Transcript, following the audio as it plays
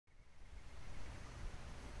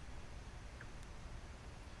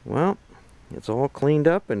Well, it's all cleaned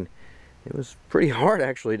up, and it was pretty hard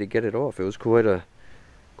actually to get it off. It was quite a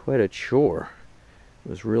chore. It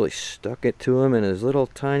was really stuck it to him, and his little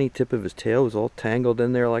tiny tip of his tail was all tangled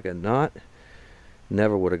in there like a knot.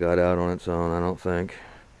 Never would have got out on its own, I don't think.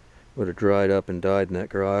 Would have dried up and died in that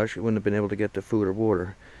garage. It wouldn't have been able to get to food or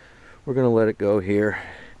water. We're gonna let it go here.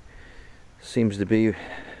 Seems to be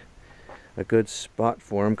a good spot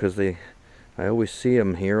for them, because I always see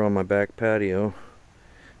them here on my back patio.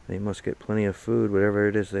 They must get plenty of food, whatever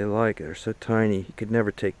it is they like. They're so tiny. You could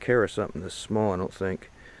never take care of something this small, I don't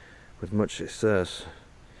think, with much success.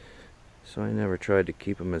 So I never tried to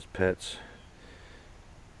keep them as pets.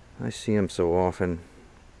 I see them so often,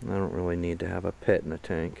 I don't really need to have a pet in a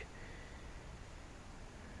tank.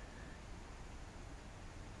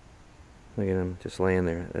 Look at him just laying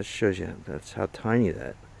there. That shows you that's how tiny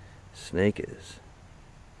that snake is.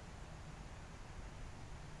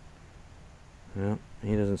 Well,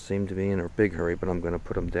 he doesn't seem to be in a big hurry, but I'm going to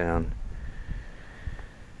put him down.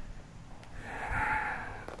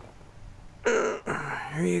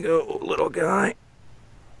 Here you go, little guy.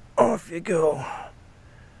 Off you go.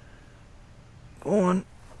 Go on.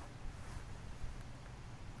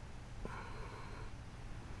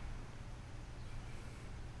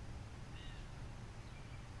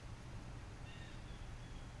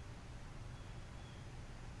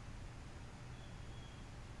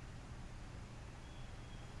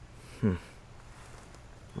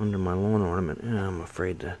 Under my lawn ornament. Yeah, I'm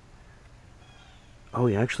afraid to. Oh,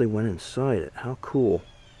 he actually went inside it. How cool.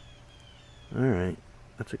 Alright.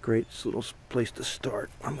 That's a great little place to start.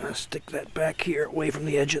 I'm going to stick that back here away from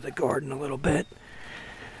the edge of the garden a little bit.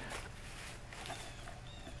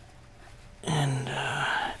 And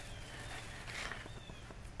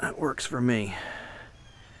that works for me.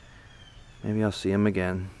 Maybe I'll see him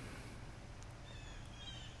again.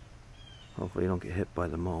 Hopefully you don't get hit by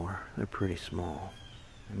the mower. They're pretty small.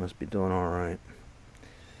 They must be doing alright.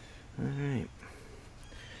 Alright.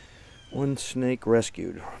 One snake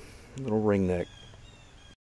rescued. Little ringneck.